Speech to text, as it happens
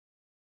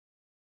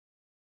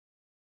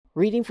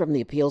Reading from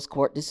the appeals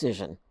court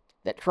decision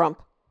that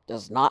Trump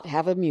does not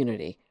have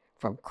immunity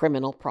from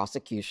criminal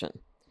prosecution.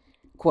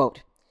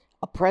 Quote,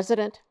 a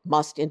president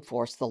must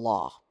enforce the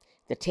law.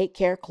 The Take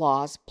Care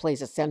Clause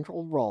plays a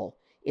central role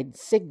in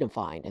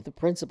signifying the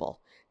principle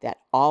that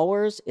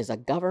ours is a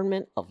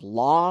government of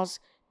laws,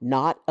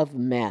 not of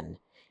men,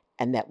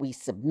 and that we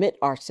submit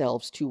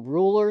ourselves to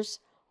rulers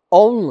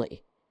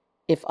only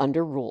if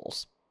under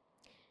rules.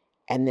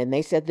 And then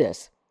they said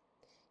this,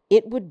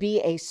 it would be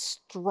a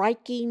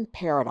striking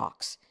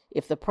paradox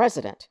if the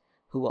president,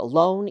 who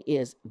alone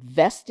is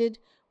vested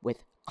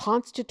with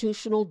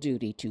constitutional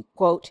duty to,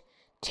 quote,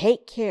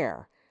 take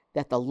care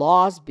that the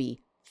laws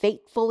be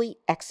faithfully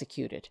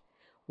executed,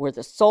 were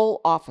the sole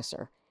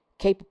officer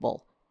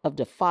capable of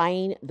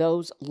defying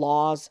those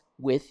laws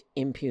with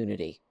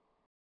impunity.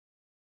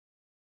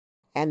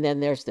 And then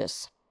there's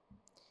this.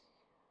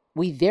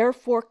 We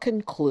therefore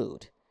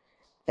conclude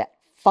that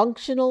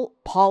functional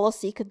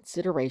policy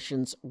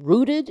considerations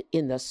rooted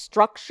in the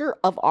structure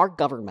of our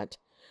government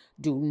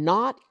do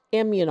not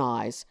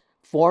immunize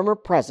former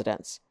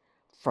presidents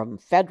from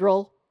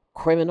federal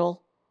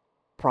criminal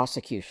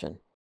prosecution.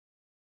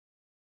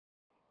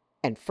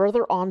 And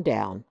further on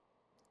down,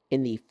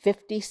 in the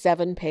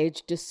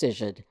 57-page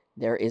decision,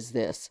 there is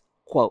this,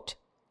 quote,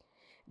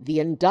 the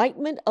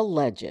indictment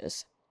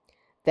alleges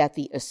that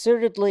the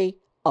assertedly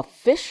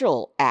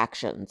official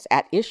actions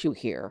at issue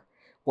here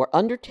were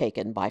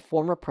undertaken by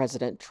former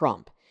President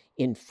Trump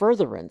in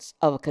furtherance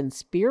of a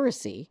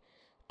conspiracy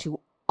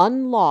to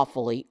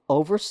unlawfully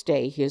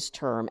overstay his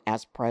term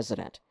as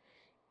president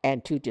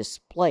and to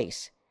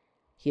displace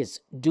his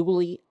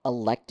duly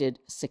elected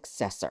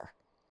successor.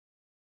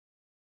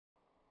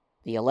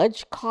 The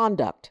alleged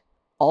conduct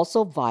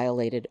also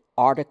violated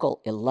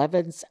Article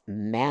 11's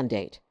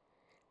mandate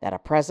that a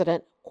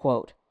president,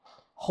 quote,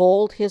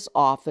 hold his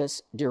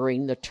office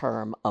during the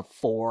term of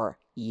 4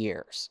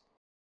 years.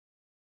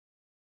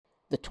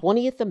 The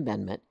 20th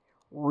Amendment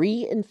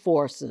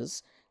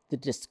reinforces the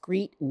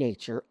discrete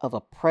nature of a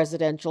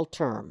presidential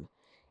term,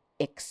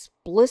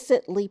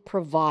 explicitly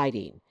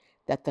providing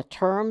that the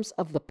terms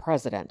of the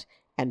president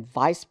and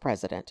vice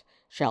president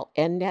shall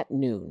end at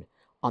noon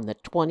on the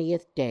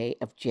 20th day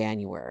of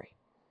January,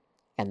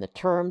 and the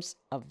terms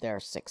of their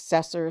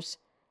successors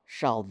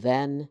shall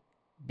then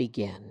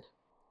begin.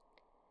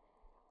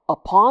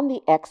 Upon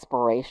the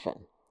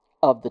expiration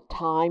of the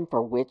time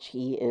for which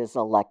he is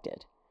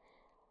elected,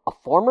 a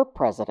former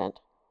president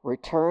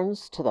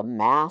returns to the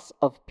mass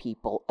of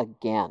people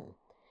again,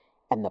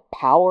 and the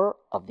power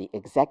of the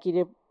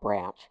executive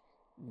branch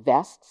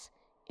vests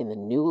in the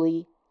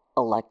newly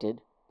elected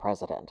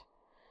president.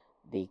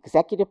 The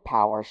executive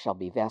power shall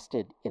be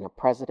vested in a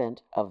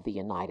president of the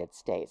United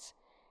States.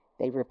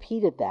 They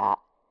repeated that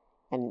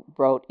and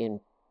wrote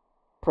in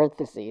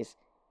parentheses,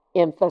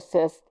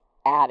 emphasis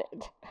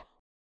added.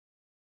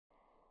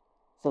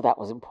 So that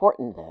was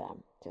important to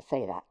them to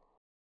say that.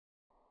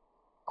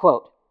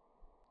 Quote,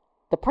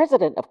 the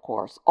president, of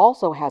course,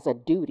 also has a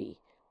duty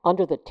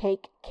under the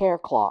Take Care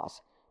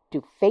Clause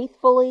to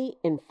faithfully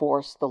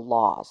enforce the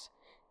laws.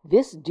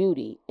 This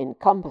duty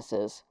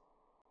encompasses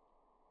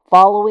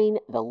following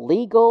the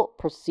legal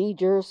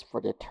procedures for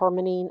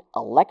determining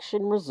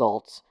election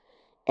results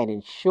and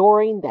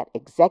ensuring that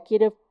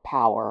executive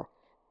power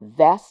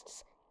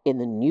vests in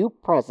the new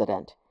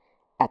president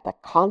at the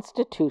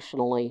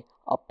constitutionally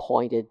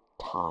appointed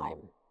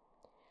time.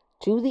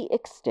 To the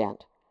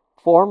extent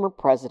former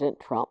President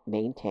Trump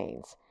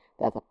maintains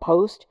that the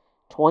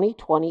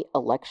post-2020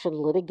 election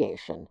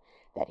litigation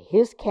that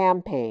his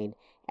campaign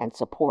and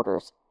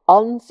supporters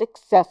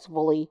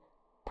unsuccessfully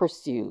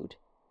pursued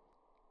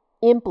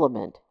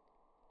implement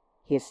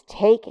his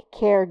take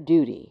care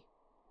duty,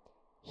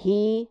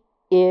 he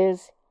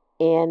is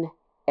in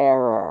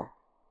error.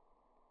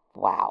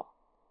 Wow.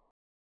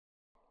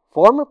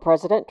 Former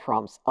President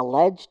Trump's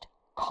alleged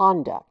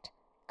conduct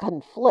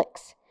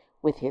conflicts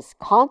with his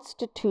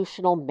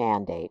constitutional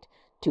mandate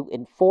to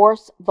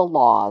enforce the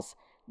laws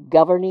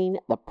governing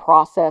the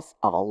process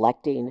of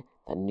electing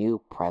the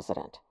new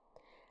president.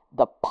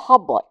 The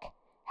public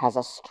has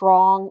a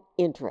strong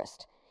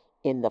interest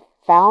in the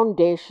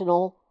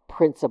foundational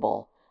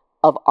principle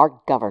of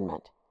our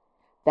government,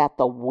 that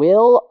the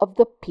will of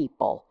the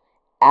people,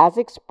 as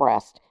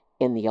expressed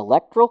in the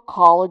Electoral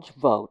College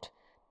vote,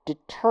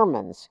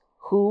 determines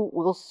who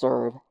will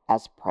serve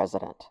as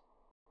president.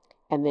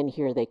 And then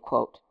here they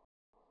quote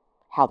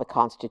how the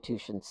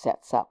Constitution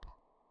sets up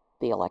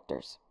the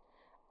electors.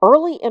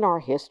 Early in our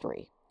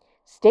history,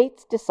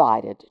 states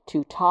decided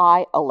to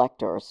tie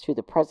electors to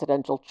the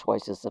presidential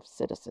choices of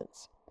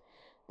citizens.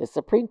 The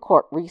Supreme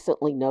Court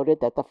recently noted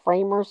that the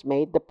framers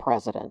made the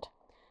president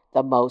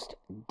the most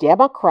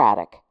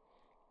democratic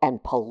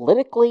and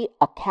politically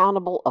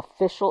accountable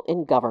official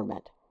in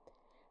government,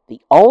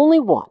 the only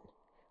one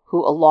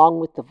who,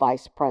 along with the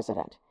vice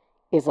president,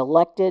 is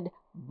elected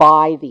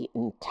by the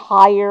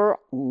entire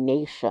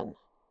nation.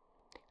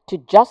 To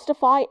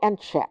justify and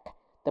check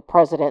the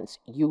president's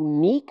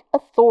unique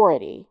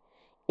authority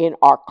in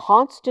our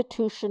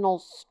constitutional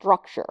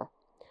structure,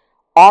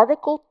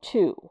 Article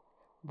 2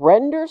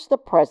 renders the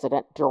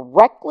president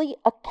directly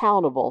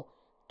accountable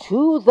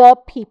to the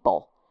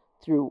people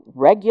through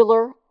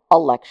regular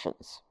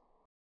elections.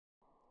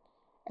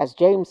 As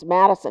James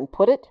Madison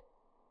put it,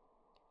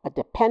 a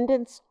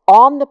dependence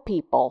on the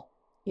people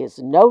is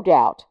no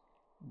doubt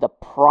the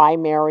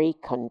primary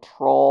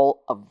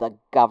control of the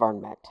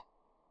government.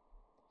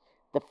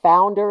 The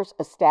founders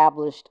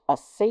established a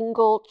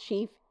single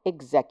chief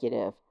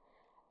executive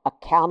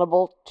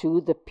accountable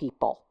to the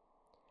people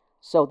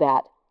so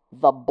that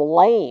the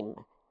blame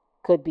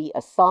could be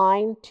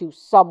assigned to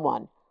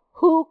someone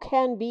who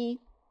can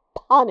be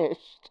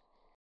punished.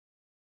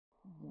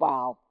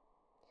 Wow.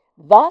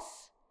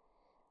 Thus,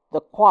 the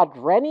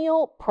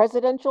quadrennial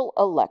presidential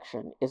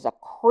election is a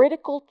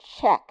critical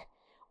check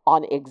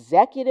on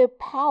executive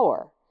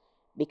power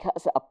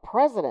because a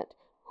president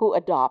who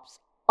adopts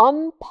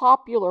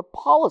unpopular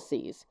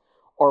policies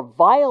or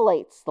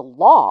violates the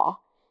law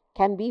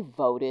can be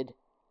voted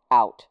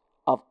out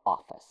of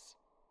office.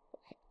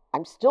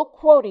 I'm still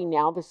quoting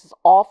now, this is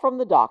all from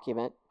the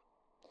document.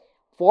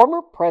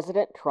 Former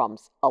President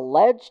Trump's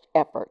alleged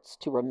efforts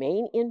to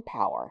remain in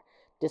power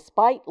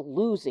despite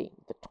losing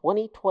the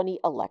 2020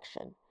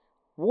 election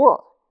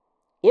were,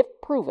 if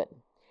proven,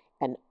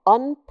 an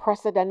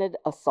unprecedented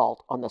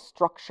assault on the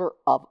structure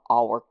of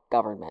our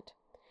government.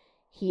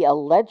 He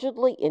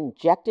allegedly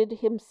injected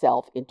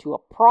himself into a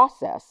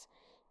process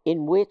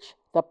in which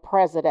the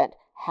president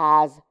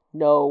has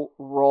no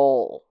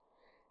role,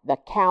 the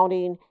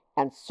counting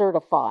and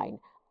certifying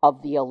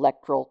of the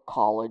Electoral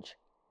College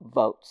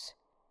votes,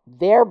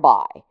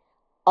 thereby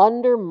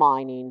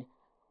undermining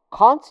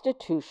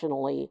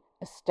constitutionally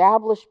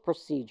established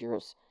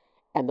procedures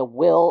and the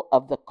will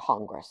of the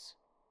Congress.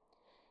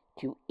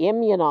 To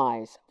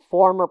immunize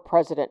former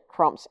President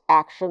Trump's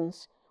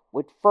actions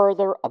would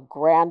further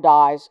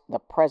aggrandize the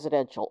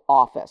presidential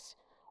office,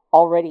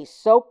 already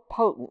so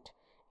potent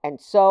and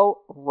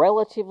so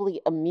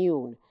relatively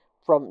immune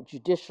from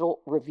judicial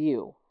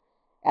review,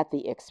 at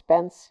the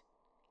expense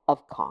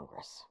of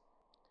Congress.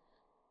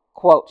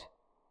 Quote,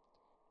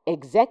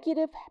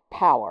 executive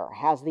power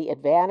has the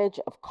advantage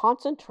of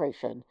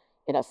concentration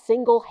in a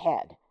single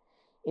head,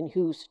 in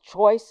whose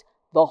choice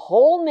the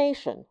whole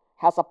nation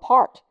has a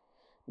part,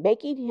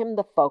 making him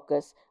the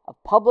focus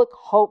of public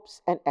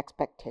hopes and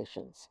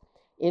expectations.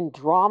 In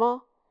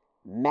drama,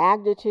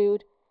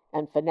 magnitude,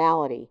 and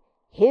finality,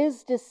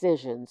 his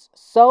decisions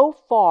so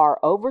far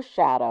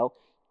overshadow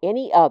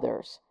any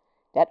others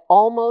that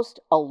almost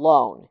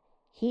alone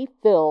he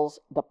fills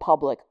the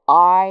public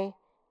eye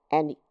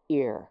and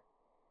ear.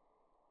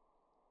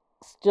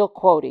 Still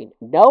quoting,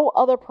 no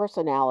other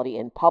personality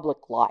in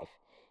public life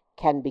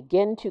can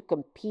begin to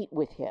compete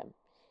with him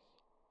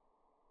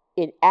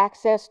in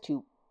access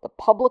to the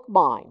public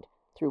mind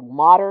through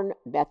modern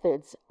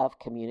methods of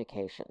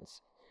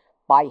communications.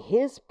 By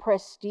his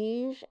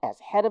prestige as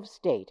head of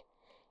state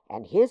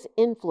and his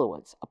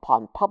influence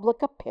upon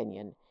public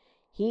opinion,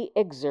 he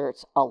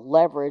exerts a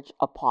leverage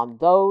upon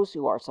those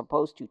who are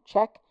supposed to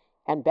check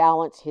and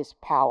balance his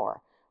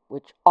power,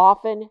 which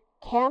often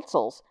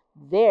cancels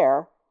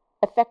their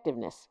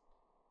effectiveness.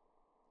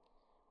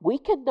 We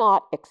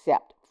cannot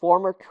accept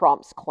former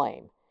Trump's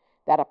claim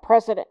that a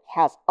president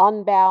has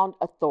unbound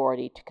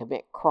authority to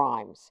commit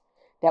crimes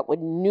that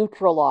would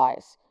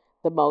neutralize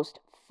the most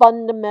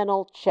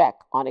fundamental check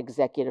on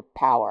executive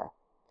power,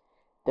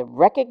 the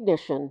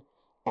recognition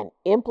and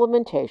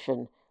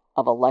implementation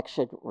of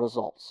election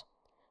results.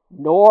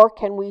 Nor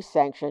can we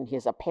sanction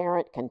his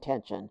apparent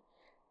contention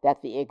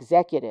that the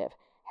executive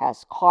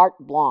has carte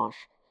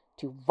blanche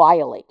to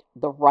violate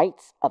the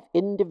rights of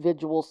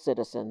individual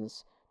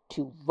citizens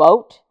to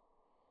vote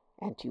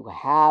and to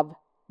have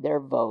their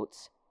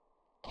votes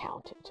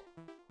counted.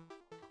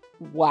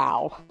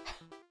 Wow.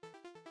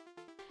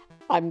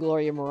 I'm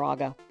Gloria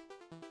Moraga.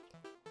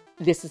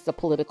 This is the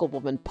Political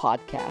Woman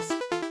Podcast.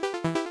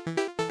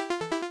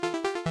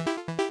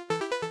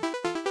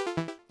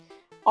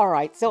 All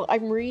right, so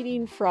I'm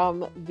reading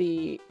from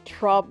the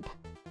Trump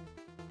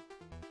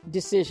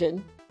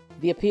decision,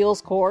 the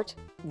appeals court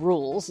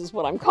rules is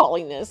what I'm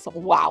calling this.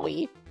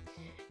 Wowie.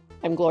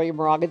 I'm Gloria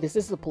Moraga. This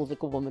is the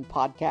Political Woman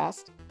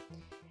Podcast.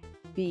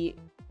 The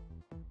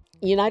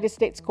United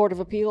States Court of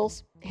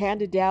Appeals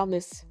handed down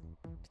this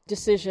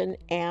decision,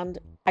 and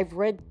I've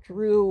read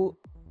through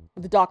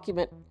the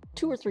document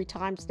 2 or 3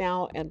 times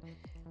now, and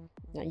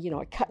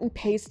I cut and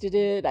pasted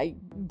it. I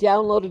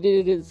downloaded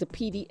it as a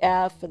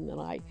PDF, and then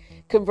I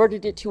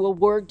converted it to a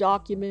Word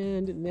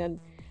document, and then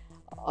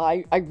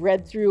I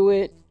read through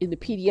it in the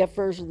PDF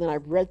version, then I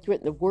read through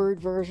it in the Word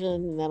version,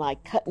 and then I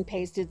cut and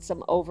pasted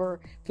some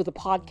over for the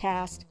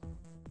podcast.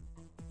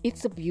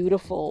 It's a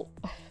beautiful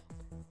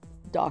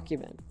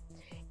document.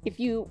 If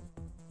you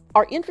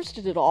are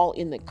interested at all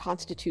in the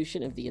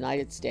Constitution of the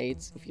United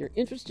States, if you're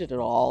interested at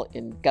all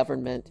in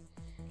government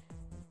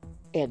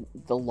and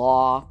the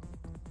law,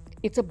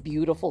 it's a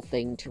beautiful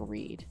thing to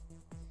read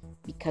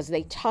because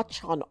they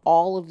touch on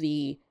all of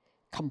the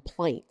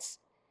complaints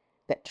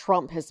that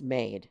Trump has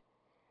made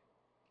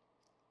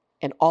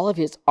and all of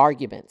his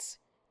arguments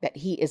that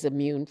he is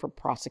immune from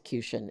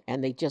prosecution,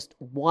 and they just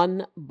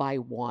one by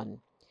one,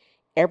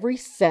 every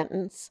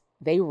sentence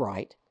they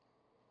write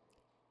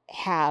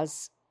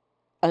has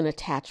an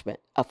attachment,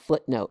 a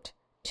footnote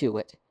to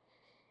it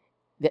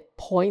that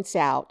points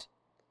out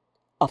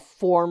a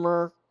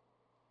former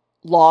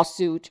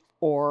lawsuit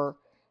or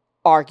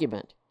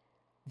argument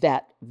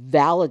that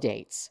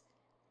validates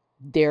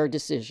their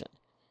decision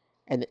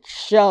and that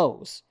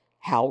shows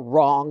how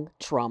wrong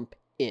Trump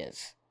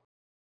is.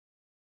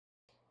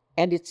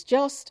 And it's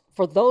just,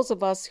 for those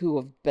of us who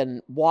have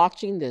been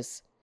watching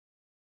this,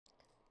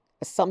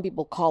 as some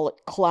people call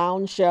it,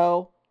 clown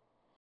show,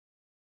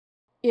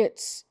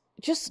 it's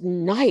just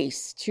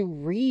nice to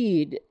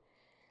read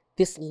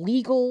this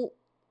legal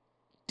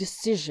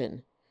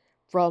decision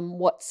from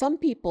what some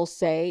people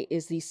say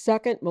is the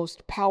second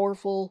most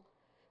powerful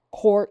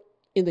court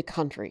in the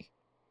country,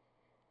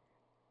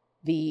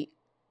 the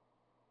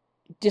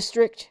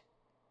District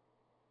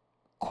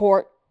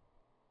Court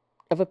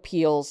of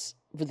Appeals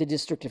for the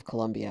District of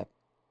Columbia.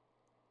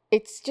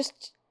 It's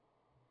just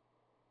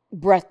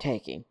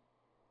breathtaking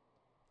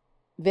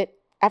that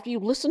after you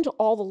listen to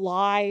all the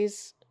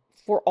lies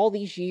for all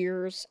these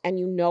years and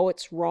you know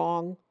it's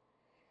wrong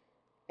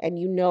and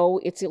you know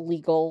it's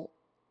illegal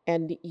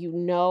and you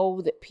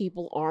know that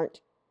people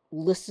aren't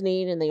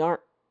listening and they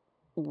aren't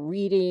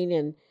reading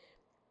and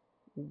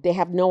they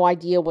have no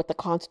idea what the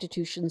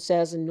Constitution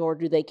says and nor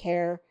do they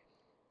care.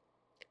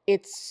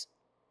 It's,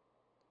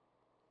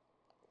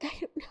 I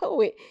don't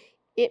know,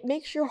 it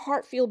makes your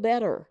heart feel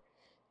better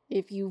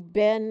if you've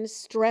been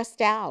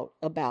stressed out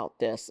about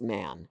this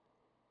man.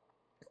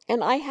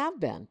 And I have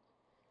been.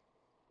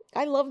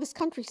 I love this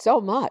country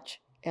so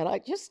much. And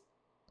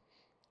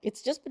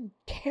it's just been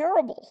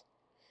terrible.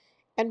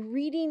 And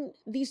reading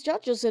these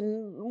judges,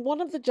 and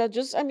one of the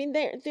judges, I mean,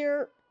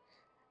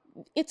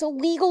 it's a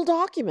legal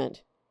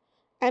document.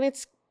 And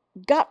it's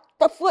got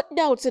the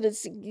footnotes and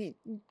it's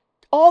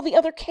all the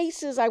other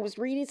cases. I was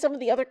reading some of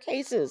the other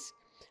cases.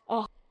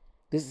 Oh,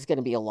 this is going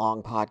to be a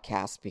long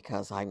podcast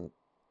because I'm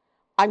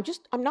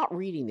not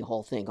reading the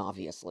whole thing,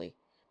 obviously,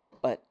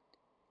 but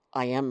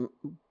I am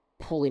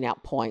pulling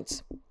out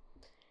points.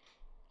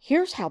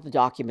 Here's how the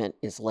document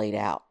is laid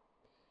out.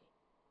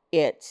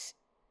 It's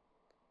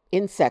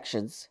in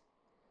sections.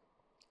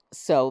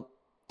 So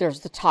there's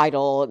the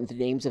title and the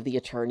names of the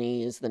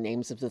attorneys, the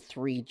names of the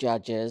three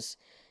judges.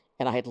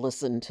 And I had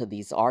listened to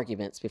these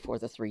arguments before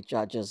the three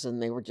judges, and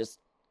they were just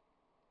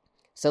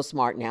so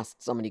smart and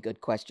asked so many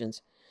good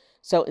questions.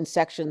 So in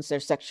sections,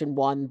 there's section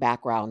 1,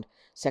 background,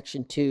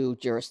 section 2,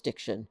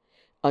 jurisdiction.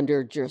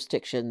 Under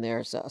jurisdiction,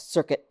 there's a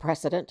circuit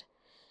precedent,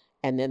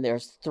 and then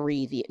there's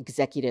 3, the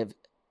executive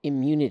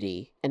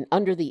immunity. And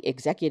under the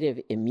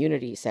executive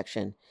immunity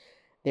section,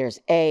 there's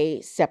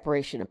A,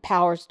 separation of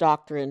powers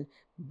doctrine,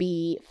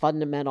 B,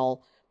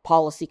 fundamental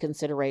policy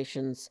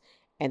considerations,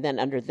 and then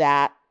under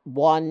that,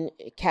 1,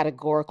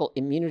 categorical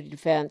immunity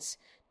defense,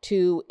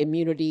 2,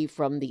 immunity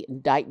from the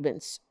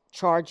indictment's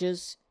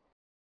charges.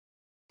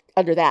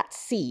 Under that,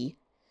 C,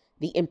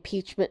 the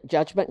impeachment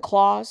judgment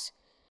clause.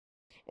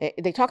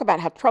 They talk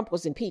about how Trump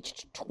was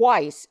impeached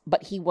twice,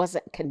 but he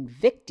wasn't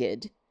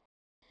convicted.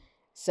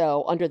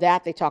 So under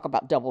that, they talk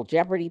about double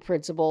jeopardy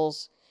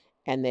principles,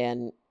 and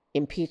then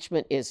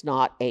impeachment is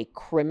not a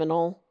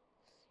criminal.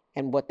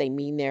 And what they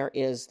mean there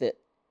is that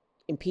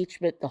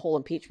impeachment, the whole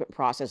impeachment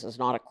process is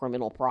not a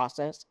criminal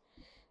process.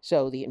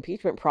 So the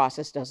impeachment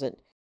process doesn't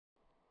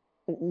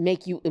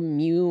make you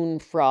immune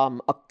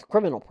from a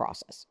criminal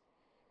process.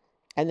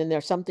 And then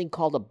there's something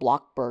called a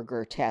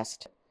Blockberger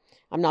test.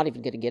 I'm not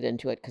even going to get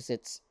into it because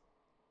it's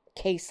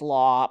case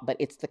law, but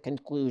it's the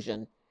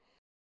conclusion.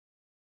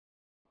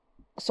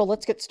 So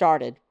let's get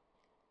started.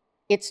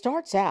 It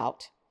starts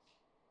out,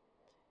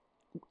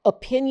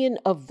 opinion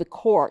of the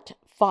court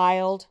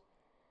filed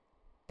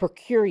per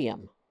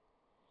curiam.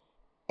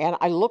 And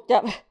I looked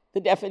up the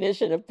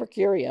definition of per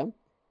curiam,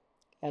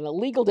 and a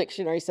legal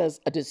dictionary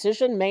says a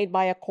decision made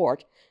by a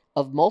court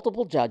of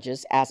multiple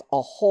judges as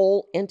a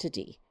whole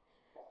entity,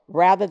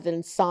 rather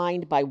than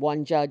signed by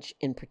one judge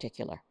in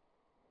particular.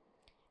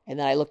 And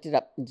then I looked it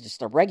up in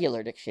just a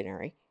regular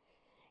dictionary,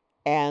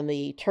 and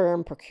the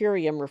term per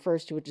curiam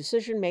refers to a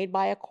decision made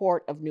by a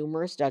court of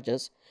numerous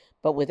judges,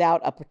 but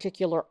without a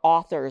particular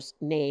author's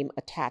name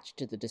attached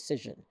to the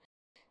decision.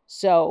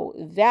 So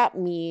that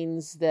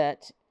means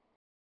that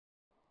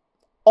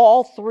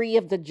all 3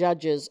 of the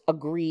judges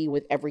agree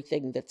with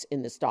everything that's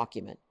in this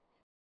document.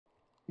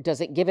 Does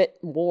it give it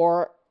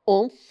more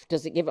oomph?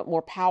 Does it give it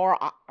more power?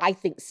 I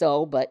think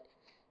so, but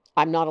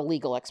I'm not a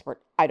legal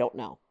expert. I don't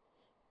know.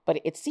 But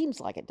it seems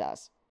like it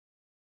does.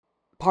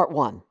 Part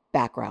 1,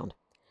 background.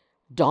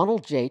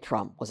 Donald J.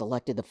 Trump was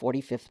elected the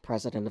 45th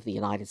President of the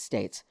United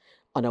States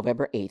on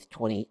November 8,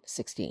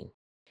 2016.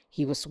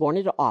 He was sworn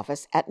into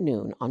office at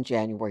noon on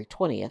January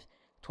 20th,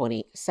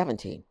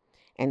 2017,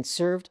 and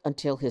served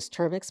until his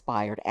term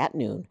expired at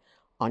noon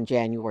on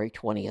January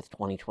 20th,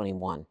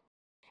 2021.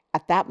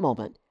 At that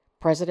moment,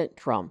 President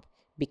Trump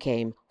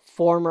became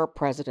former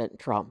President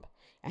Trump,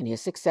 and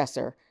his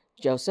successor,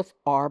 Joseph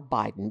R.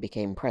 Biden,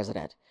 became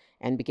president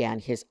and began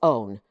his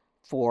own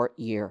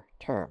 4-year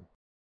term.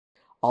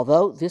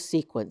 Although this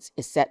sequence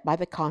is set by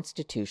the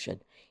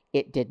Constitution,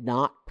 it did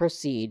not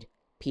proceed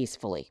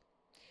peacefully.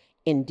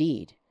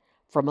 Indeed,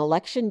 from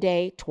Election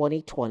Day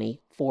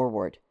 2020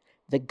 forward,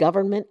 the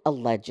government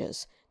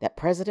alleges that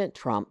President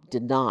Trump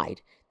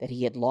denied that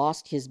he had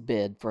lost his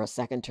bid for a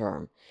second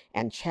term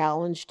and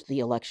challenged the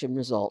election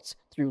results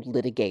through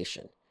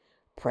litigation,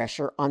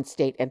 pressure on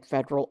state and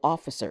federal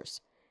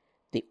officers,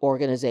 the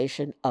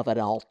organization of an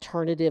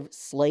alternative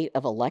slate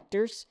of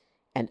electors,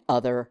 and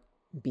other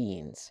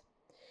means.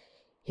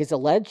 His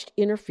alleged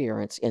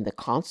interference in the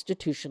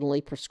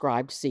constitutionally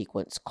prescribed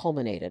sequence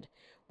culminated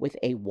with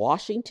a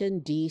Washington,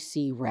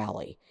 D.C.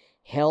 rally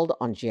held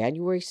on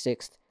January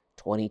 6,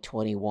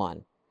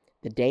 2021,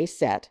 the day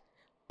set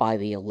by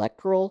the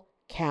Electoral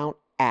Count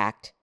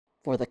Act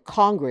for the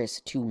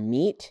Congress to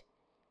meet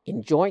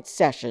in joint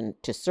session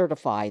to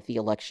certify the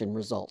election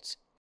results.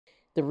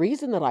 The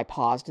reason that I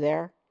paused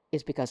there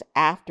is because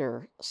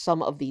after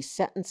some of these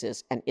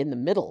sentences, and in the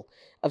middle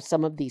of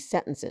some of these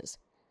sentences,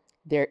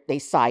 they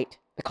cite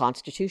the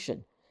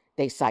Constitution.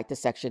 They cite the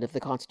section of the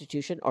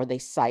Constitution, or they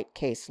cite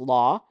case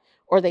law,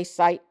 or they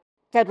cite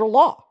federal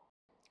law.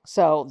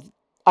 So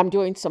I'm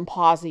doing some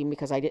pausing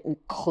because I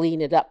didn't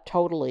clean it up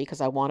totally because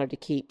I wanted to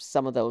keep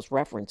some of those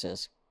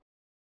references.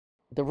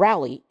 The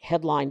rally,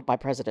 headlined by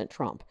President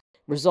Trump,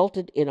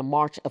 resulted in a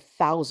march of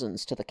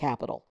thousands to the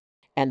Capitol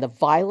and the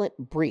violent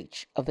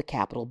breach of the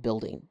Capitol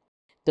building.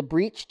 The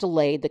breach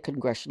delayed the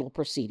congressional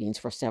proceedings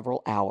for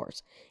several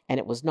hours, and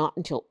it was not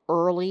until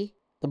early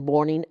the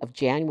morning of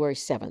January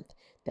 7th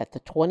that the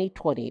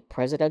 2020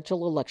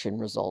 presidential election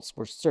results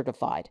were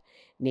certified,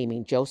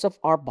 naming Joseph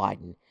R.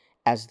 Biden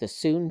as the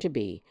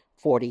soon-to-be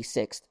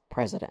 46th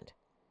president.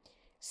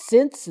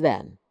 Since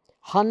then,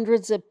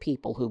 hundreds of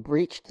people who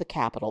breached the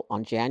Capitol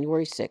on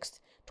January 6,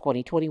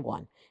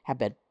 2021, have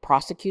been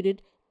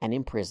prosecuted and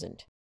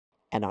imprisoned.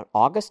 And on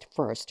August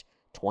 1,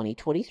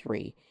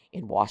 2023,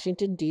 in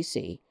Washington,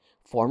 D.C.,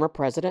 former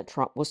President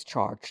Trump was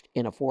charged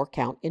in a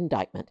 4-count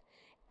indictment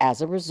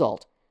as a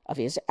result of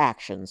his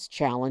actions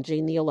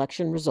challenging the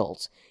election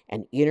results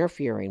and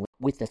interfering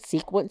with the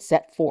sequence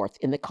set forth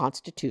in the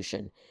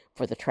Constitution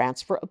for the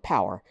transfer of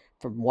power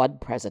from one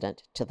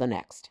president to the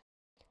next.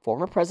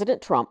 Former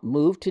President Trump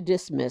moved to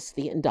dismiss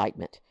the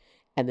indictment,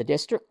 and the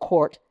district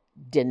court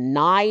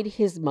denied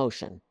his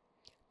motion.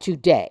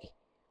 Today,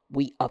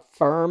 we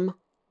affirm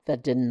the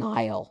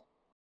denial.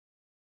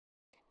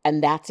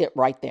 And that's it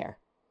right there.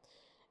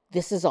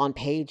 This is on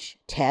page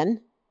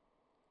 10.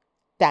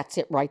 That's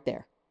it right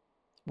there.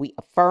 We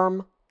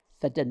affirm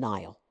the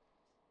denial.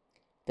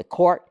 The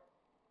court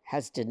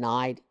has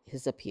denied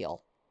his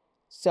appeal.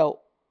 So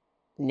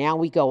now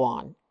we go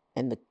on,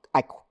 and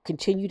I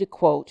continue to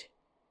quote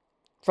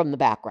from the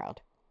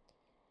background.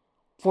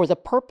 For the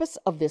purpose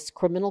of this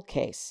criminal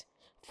case,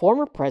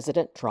 former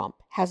President Trump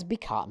has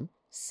become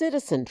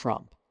Citizen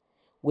Trump,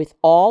 with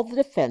all the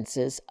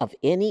defenses of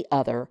any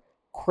other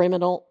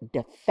criminal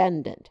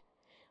defendant,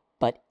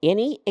 but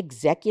any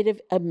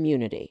executive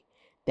immunity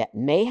that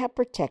may have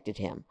protected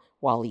him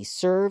while he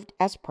served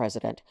as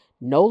president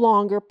no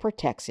longer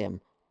protects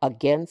him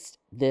against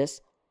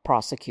this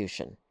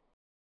prosecution.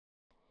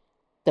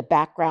 The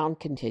background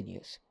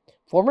continues.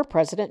 Former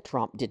President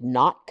Trump did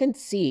not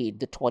concede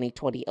the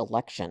 2020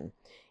 election,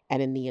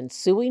 and in the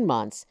ensuing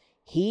months,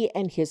 he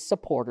and his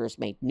supporters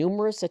made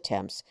numerous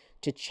attempts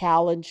to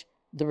challenge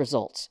the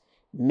results.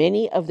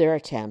 Many of their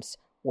attempts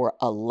were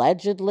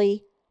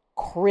allegedly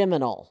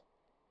criminal.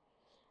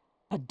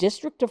 A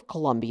District of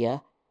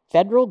Columbia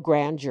federal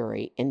grand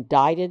jury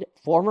indicted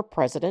former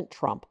President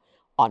Trump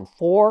on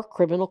 4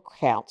 criminal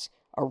counts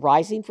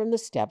arising from the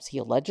steps he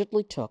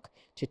allegedly took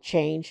to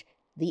change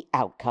the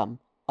outcome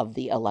of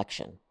the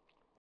election.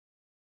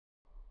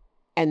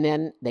 And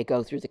then they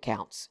go through the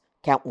counts.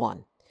 Count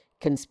 1,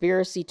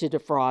 conspiracy to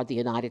defraud the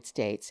United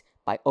States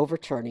by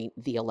overturning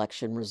the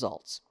election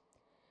results.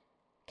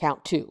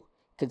 Count 2,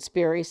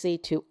 conspiracy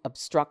to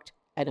obstruct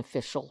an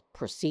official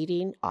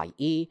proceeding,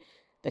 i.e.,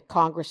 the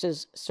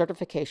Congress's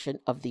certification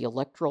of the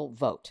electoral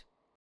vote.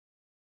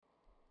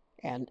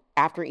 And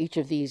after each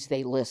of these,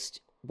 they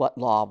list what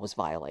law was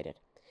violated.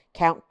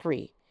 Count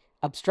 3,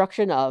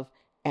 obstruction of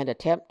and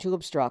attempt to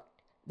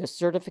obstruct the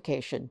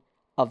certification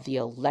of the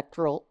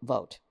electoral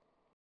vote.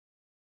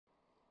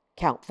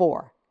 Count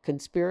 4,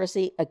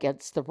 conspiracy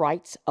against the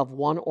rights of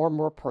one or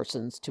more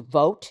persons to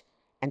vote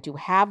and to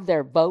have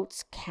their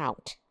votes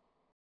count.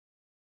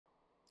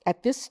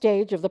 At this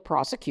stage of the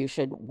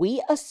prosecution,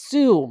 we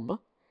assume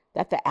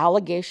that the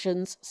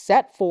allegations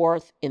set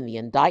forth in the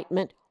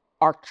indictment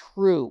are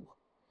true.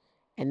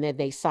 And then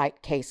they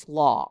cite case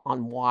law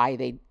on why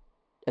they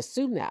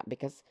assume that,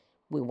 because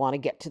we want to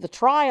get to the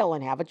trial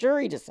and have a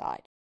jury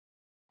decide.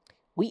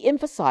 We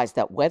emphasize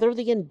that whether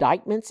the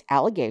indictment's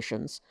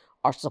allegations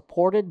are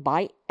supported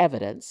by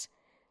evidence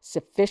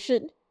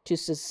sufficient to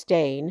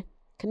sustain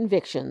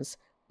convictions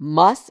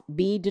must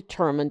be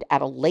determined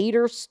at a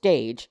later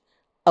stage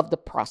of the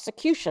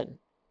prosecution.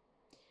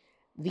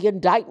 The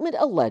indictment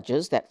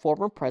alleges that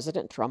former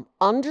President Trump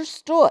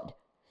understood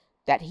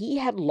that he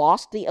had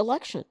lost the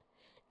election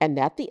and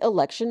that the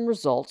election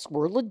results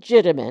were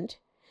legitimate,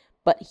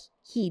 but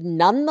he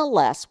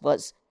nonetheless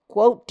was,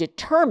 quote,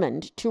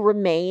 determined to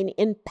remain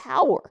in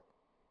power.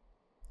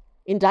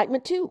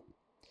 Indictment 2.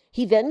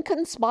 He then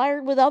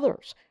conspired with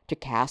others to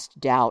cast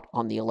doubt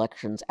on the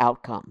election's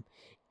outcome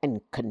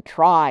and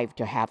contrived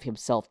to have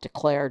himself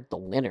declared the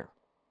winner.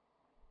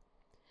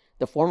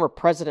 The former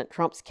President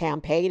Trump's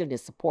campaign and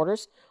his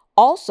supporters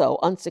also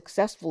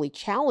unsuccessfully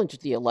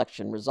challenged the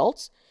election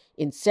results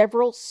in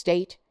several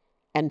state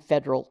and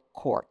federal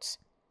courts.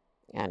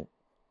 And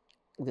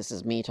this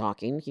is me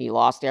talking. He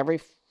lost every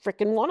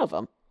frickin' one of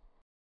them.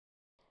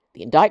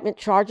 The indictment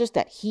charges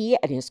that he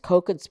and his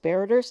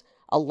co-conspirators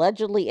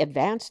allegedly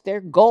advanced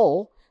their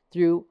goal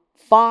through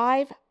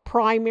 5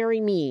 primary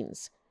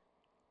means.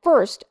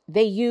 First,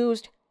 they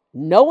used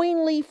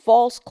knowingly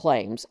false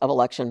claims of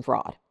election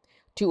fraud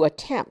to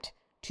attempt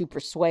to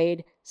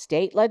persuade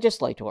state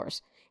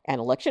legislators and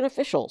election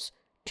officials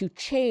to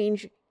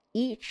change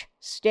each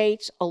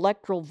state's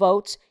electoral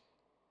votes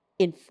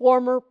in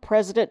former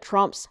President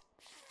Trump's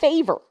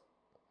favor.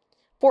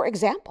 For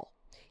example,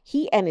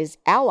 he and his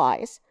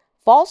allies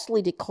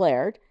falsely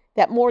declared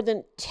that more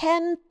than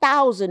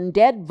 10,000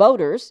 dead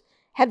voters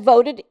had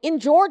voted in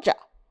Georgia,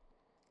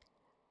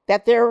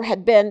 that there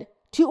had been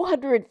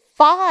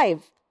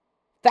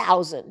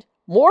 205,000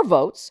 more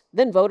votes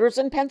than voters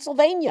in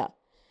Pennsylvania,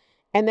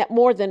 and that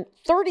more than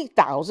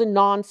 30,000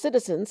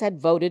 non-citizens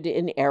had voted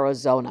in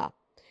Arizona,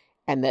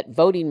 and that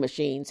voting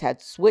machines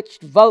had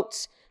switched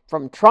votes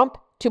from Trump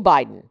to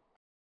Biden.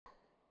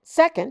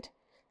 Second,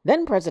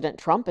 then President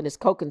Trump and his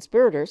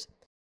co-conspirators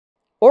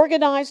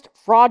organized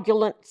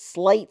fraudulent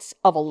slates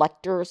of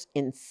electors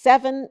in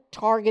 7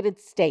 targeted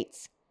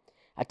states,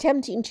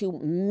 attempting to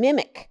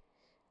mimic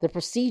the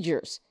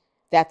procedures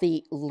that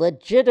the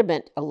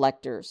legitimate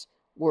electors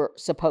were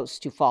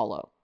supposed to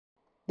follow.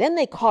 Then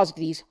they caused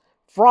these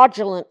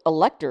fraudulent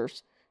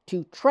electors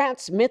to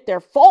transmit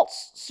their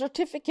false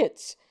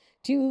certificates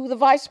to the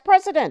vice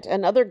president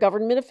and other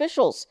government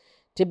officials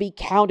to be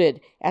counted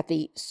at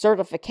the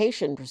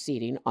certification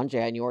proceeding on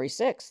January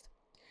 6th.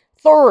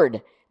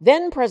 Third,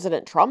 then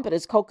President Trump and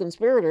his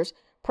co-conspirators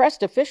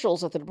pressed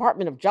officials at the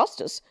Department of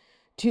Justice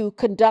to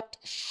conduct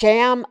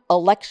sham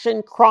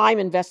election crime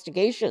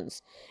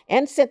investigations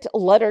and sent a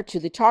letter to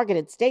the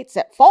targeted states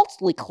that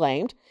falsely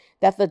claimed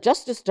that the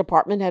Justice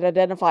Department had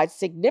identified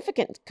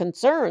significant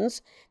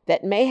concerns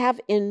that may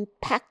have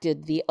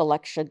impacted the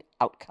election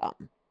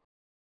outcome.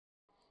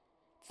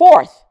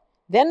 Fourth,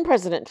 then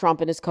President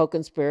Trump and his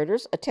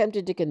co-conspirators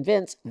attempted to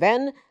convince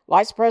then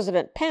Vice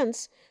President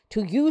Pence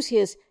to use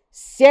his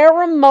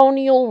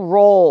ceremonial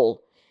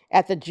role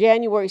at the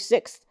January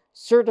 6th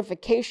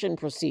certification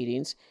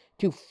proceedings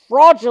to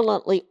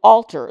fraudulently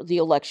alter the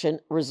election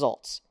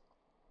results.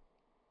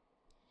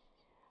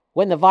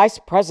 When the vice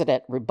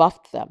president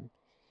rebuffed them,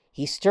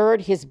 he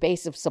stirred his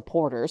base of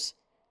supporters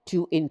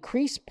to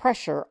increase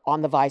pressure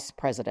on the vice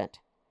president.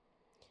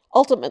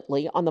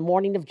 Ultimately, on the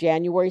morning of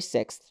January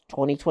 6th,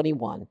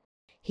 2021,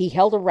 he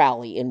held a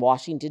rally in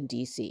Washington,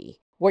 D.C.,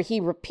 where he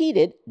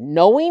repeated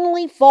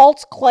knowingly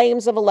false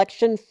claims of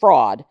election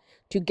fraud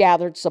to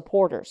gathered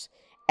supporters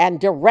and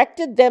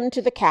directed them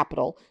to the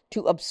Capitol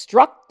to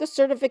obstruct the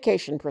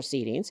certification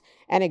proceedings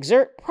and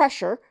exert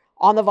pressure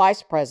on the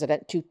vice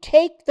president to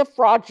take the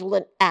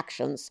fraudulent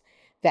actions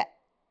that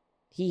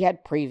he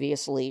had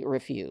previously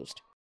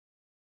refused.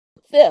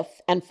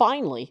 Fifth, and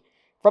finally,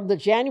 from the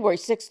January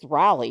 6th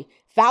rally,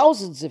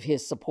 thousands of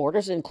his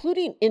supporters,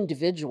 including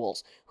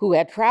individuals who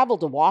had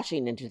traveled to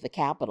Washington to the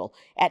Capitol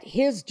at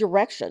his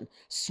direction,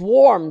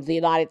 swarmed the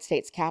United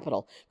States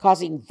Capitol,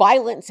 causing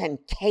violence and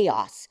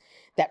chaos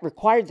that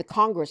required the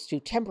Congress to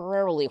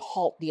temporarily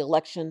halt the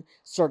election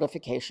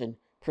certification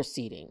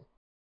proceeding.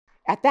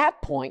 At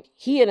that point,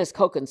 he and his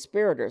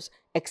co-conspirators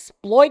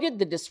exploited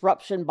the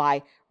disruption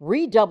by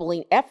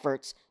redoubling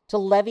efforts to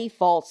levy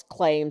false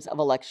claims of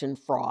election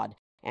fraud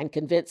and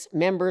convince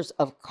members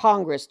of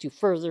Congress to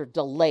further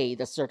delay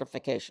the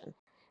certification.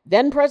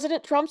 Then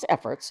President Trump's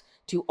efforts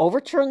to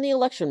overturn the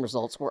election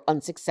results were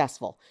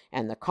unsuccessful,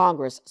 and the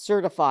Congress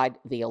certified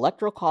the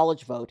Electoral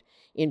College vote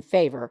in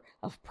favor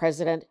of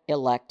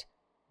President-elect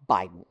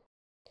Biden.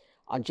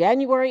 On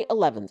January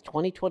 11,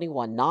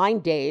 2021, 9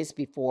 days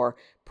before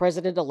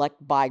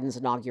President-elect Biden's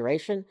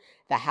inauguration,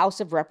 the House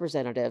of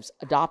Representatives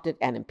adopted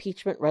an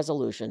impeachment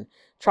resolution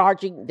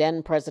charging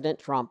then-President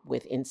Trump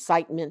with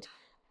incitement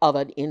of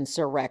an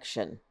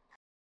insurrection.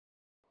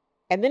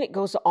 And then it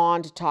goes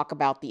on to talk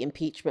about the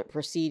impeachment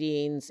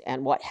proceedings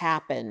and what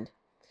happened.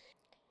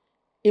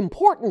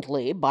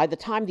 Importantly, by the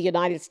time the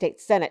United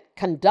States Senate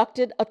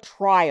conducted a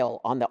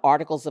trial on the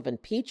articles of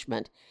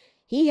impeachment,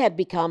 he had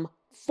become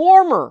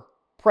former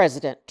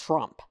President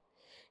Trump.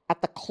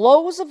 At the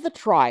close of the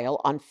trial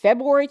on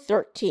February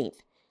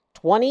 13th,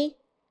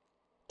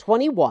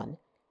 2021,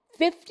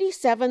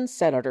 57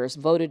 senators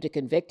voted to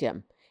convict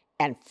him,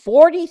 and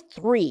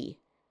 43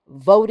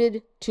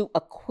 voted to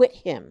acquit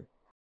him.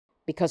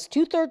 Because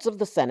 2/3 of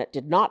the Senate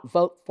did not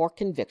vote for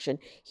conviction,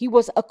 he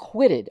was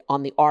acquitted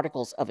on the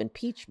articles of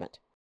impeachment.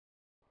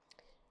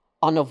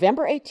 On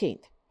November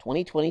 18th,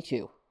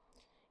 2022,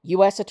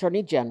 U.S.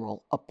 Attorney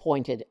General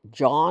appointed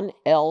John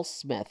L.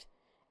 Smith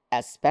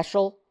as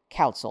special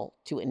counsel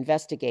to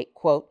investigate,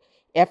 quote,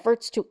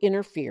 efforts to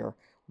interfere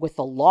with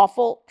the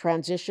lawful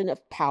transition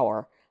of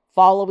power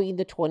following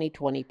the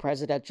 2020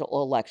 presidential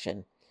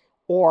election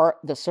or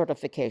the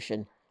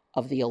certification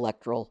of the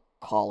Electoral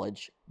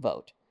College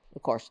vote.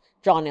 Of course,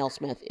 John L.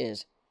 Smith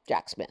is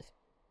Jack Smith,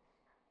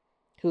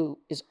 who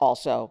is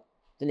also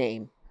the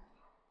name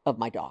of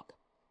my dog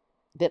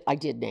that I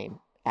did name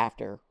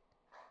after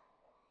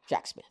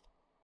Jack Smith.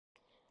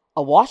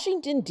 A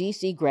Washington,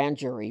 D.C. grand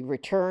jury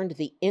returned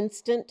the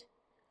instant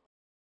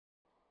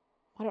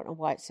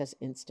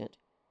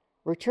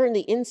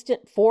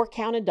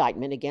 4-count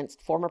indictment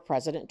against former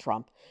President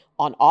Trump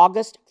on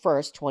August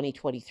 1st,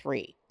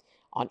 2023.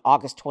 On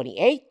August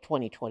 28th,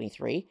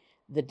 2023,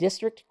 the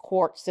district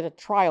court set a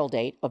trial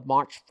date of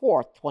March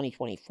 4th,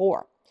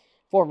 2024.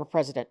 Former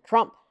President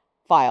Trump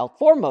filed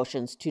 4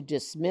 motions to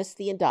dismiss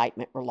the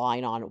indictment,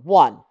 relying on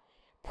 1.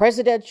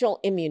 Presidential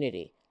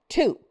immunity,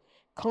 2.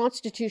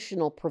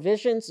 Constitutional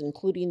provisions,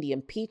 including the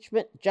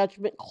impeachment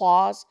judgment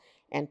clause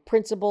and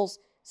principles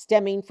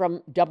stemming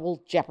from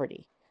double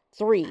jeopardy,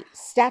 3.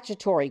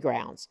 Statutory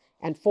grounds,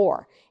 and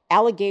 4.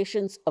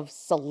 Allegations of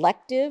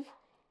selective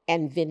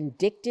and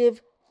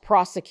vindictive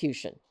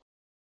prosecution.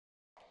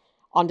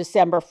 On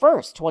December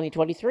 1st,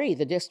 2023,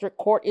 the district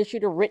court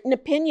issued a written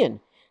opinion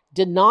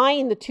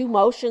denying the 2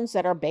 motions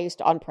that are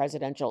based on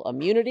presidential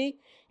immunity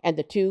and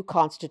the 2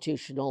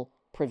 constitutional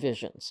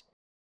provisions.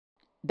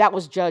 That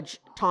was Judge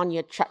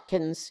Tanya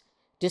Chutkan's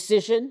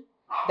decision.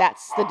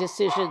 That's the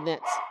decision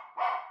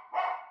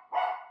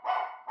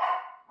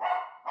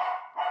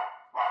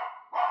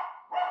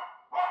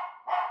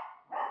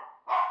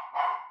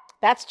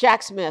that's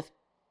Jack Smith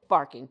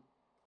barking.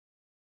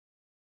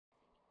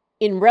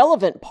 In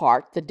relevant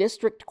part, the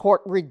district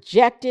court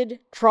rejected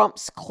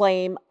Trump's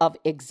claim of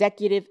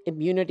executive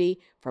immunity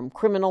from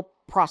criminal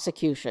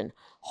prosecution,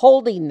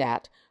 holding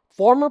that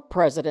former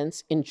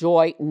presidents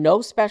enjoy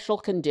no special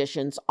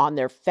conditions on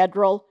their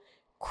federal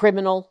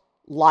criminal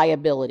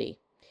liability.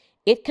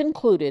 It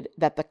concluded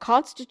that the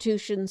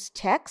Constitution's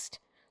text,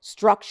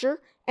 structure,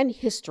 and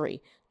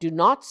history do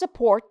not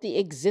support the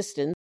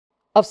existence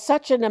of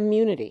such an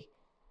immunity,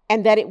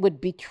 and that it would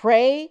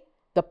betray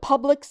the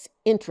public's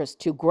interest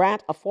to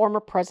grant a former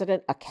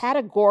president a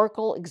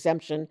categorical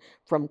exemption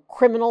from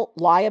criminal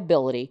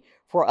liability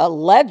for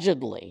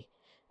allegedly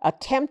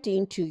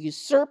attempting to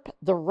usurp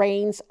the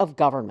reins of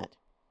government.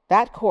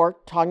 That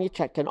court, Tanya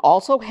Chutkan,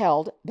 also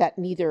held that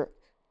neither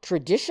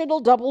traditional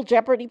double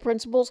jeopardy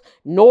principles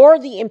nor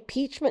the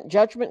impeachment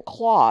judgment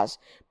clause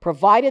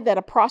provided that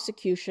a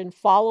prosecution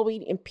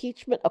following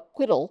impeachment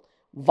acquittal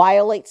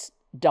violates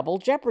double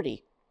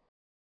jeopardy.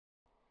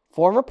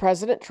 Former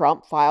President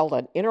Trump filed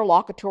an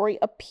interlocutory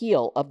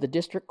appeal of the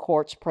district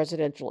court's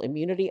presidential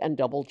immunity and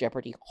double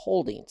jeopardy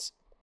holdings.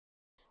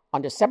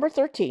 On December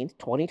 13th,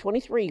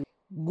 2023,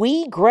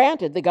 we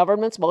granted the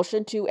government's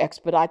motion to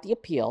expedite the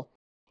appeal,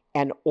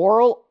 and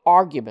oral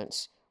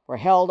arguments were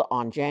held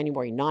on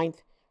January 9th,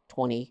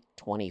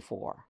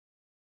 2024.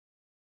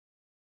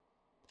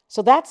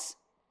 So that's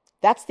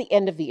the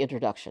end of the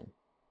introduction.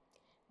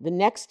 The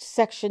next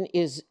section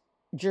is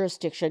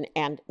jurisdiction,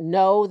 and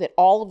know that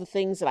all of the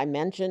things that I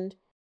mentioned,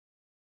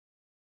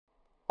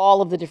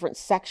 all of the different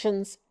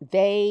sections,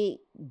 they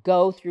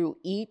go through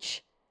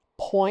each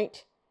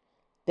point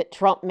that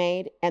Trump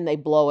made and they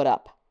blow it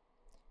up.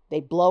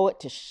 They blow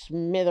it to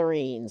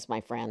smithereens, my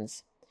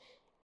friends.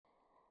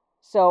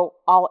 So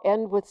I'll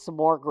end with some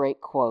more great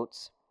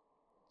quotes.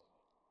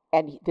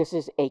 And this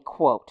is a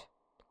quote.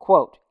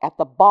 Quote, at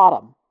the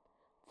bottom,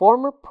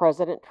 former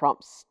President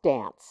Trump's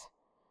stance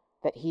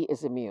that he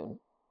is immune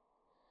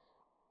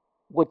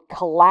would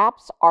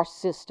collapse our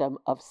system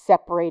of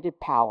separated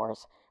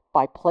powers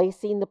by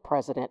placing the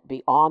president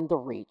beyond the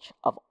reach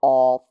of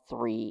all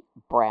 3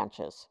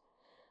 branches.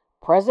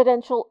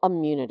 Presidential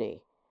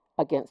immunity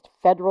against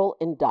federal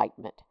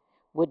indictment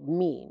would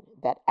mean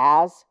that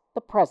as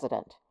the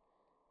president,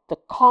 the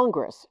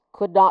Congress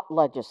could not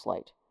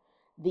legislate,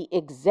 the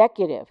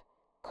executive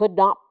could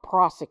not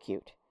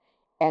prosecute,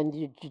 and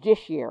the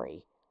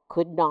judiciary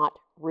could not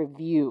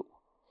review.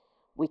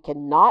 We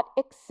cannot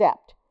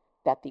accept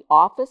that the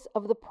office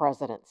of the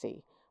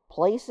presidency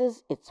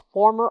places its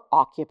former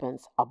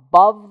occupants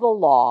above the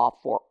law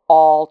for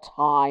all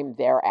time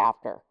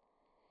thereafter.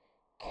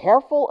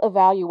 Careful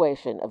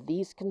evaluation of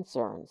these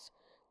concerns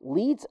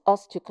leads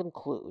us to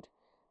conclude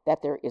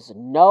that there is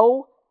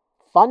no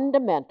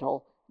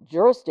fundamental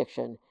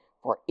jurisdiction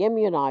for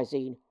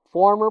immunizing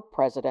former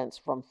presidents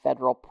from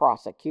federal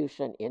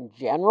prosecution in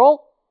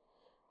general,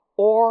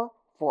 or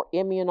for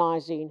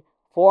immunizing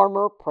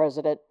former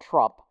President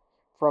Trump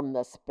from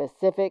the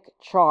specific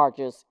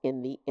charges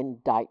in the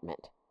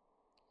indictment.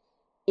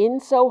 In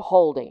so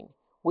holding,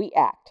 we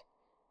act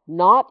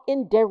not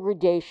in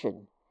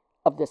degradation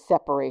of the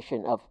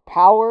separation of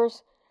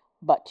powers,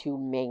 but to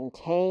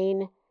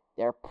maintain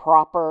their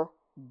proper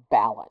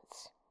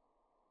balance.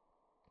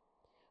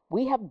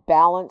 We have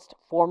balanced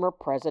former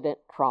President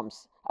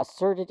Trump's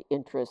asserted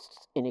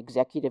interests in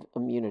executive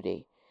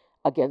immunity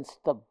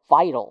against the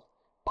vital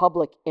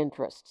public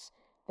interests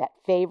that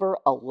favor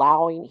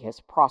allowing his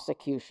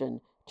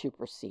prosecution to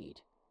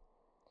proceed.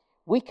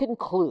 We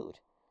conclude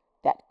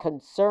that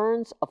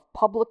concerns of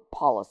public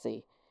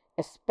policy,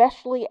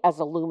 especially as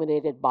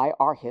illuminated by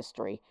our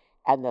history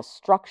and the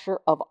structure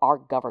of our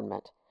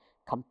government,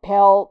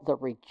 compel the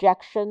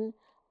rejection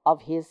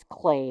of his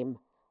claim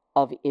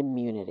of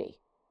immunity.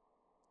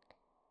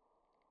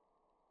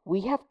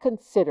 We have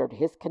considered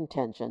his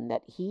contention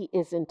that he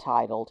is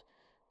entitled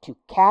to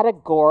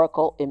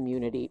categorical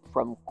immunity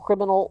from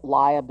criminal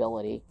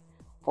liability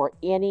for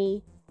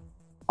any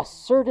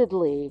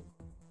assertedly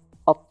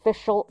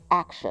official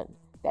action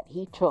that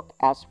he took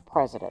as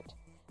president,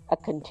 a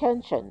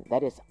contention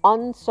that is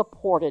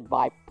unsupported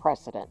by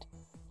precedent,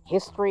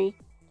 history,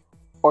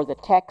 or the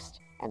text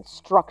and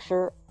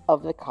structure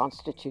of the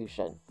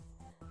Constitution.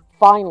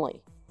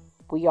 Finally,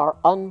 we are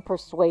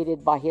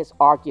unpersuaded by his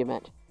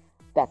argument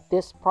that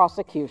this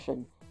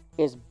prosecution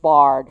is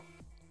barred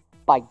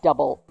by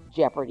double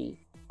jeopardy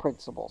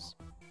principles.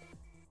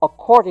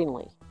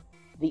 Accordingly,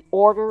 the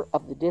order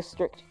of the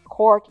district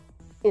court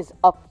is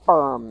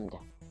affirmed.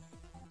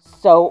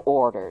 So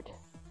ordered.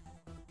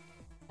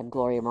 And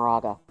Gloria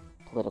Moraga,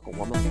 political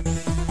woman.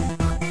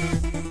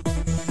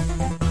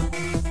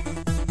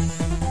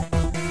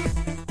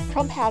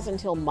 Trump has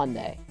until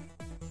Monday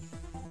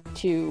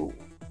to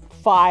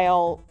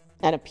file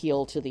an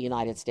appeal to the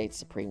United States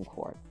Supreme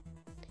Court.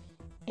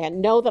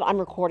 And know that I'm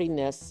recording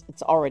this,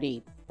 it's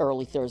already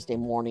early Thursday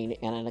morning,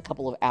 and in a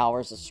couple of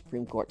hours the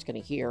Supreme Court's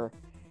going to hear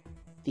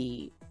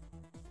the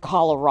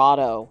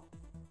Colorado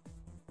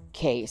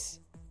case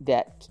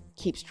that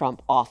keeps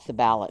Trump off the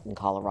ballot in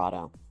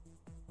Colorado.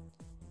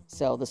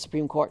 So the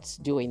Supreme Court's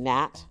doing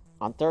that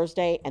on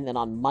Thursday, and then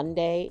on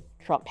Monday,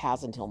 Trump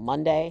has until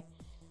Monday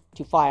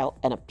to file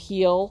an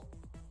appeal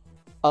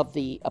of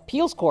the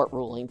appeals court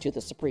ruling to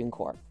the Supreme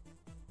Court.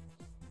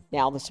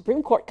 Now, the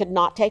Supreme Court could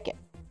not take it.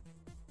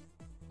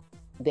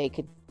 They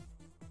could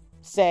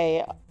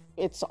say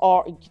it's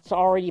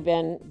already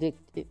been, the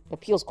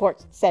appeals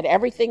court said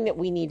everything that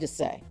we need to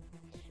say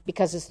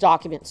because this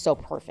document's so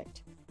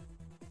perfect.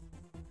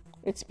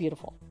 It's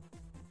beautiful.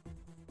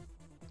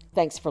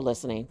 Thanks for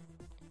listening.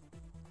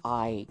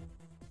 I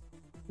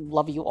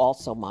love you all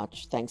so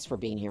much. Thanks for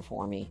being here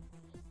for me.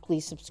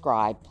 Please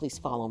subscribe. Please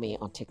follow me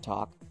on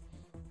TikTok.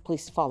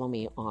 Please follow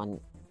me on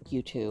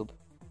YouTube.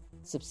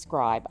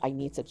 Subscribe. I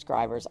need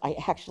subscribers. I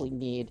actually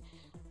need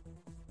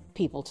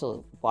people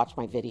to watch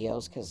my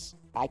videos because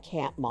I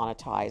can't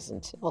monetize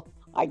until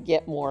I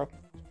get more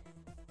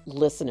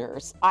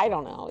listeners. I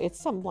don't know. It's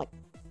some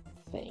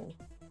thing.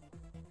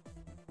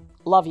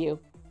 Love you.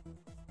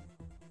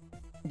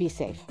 Be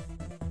safe.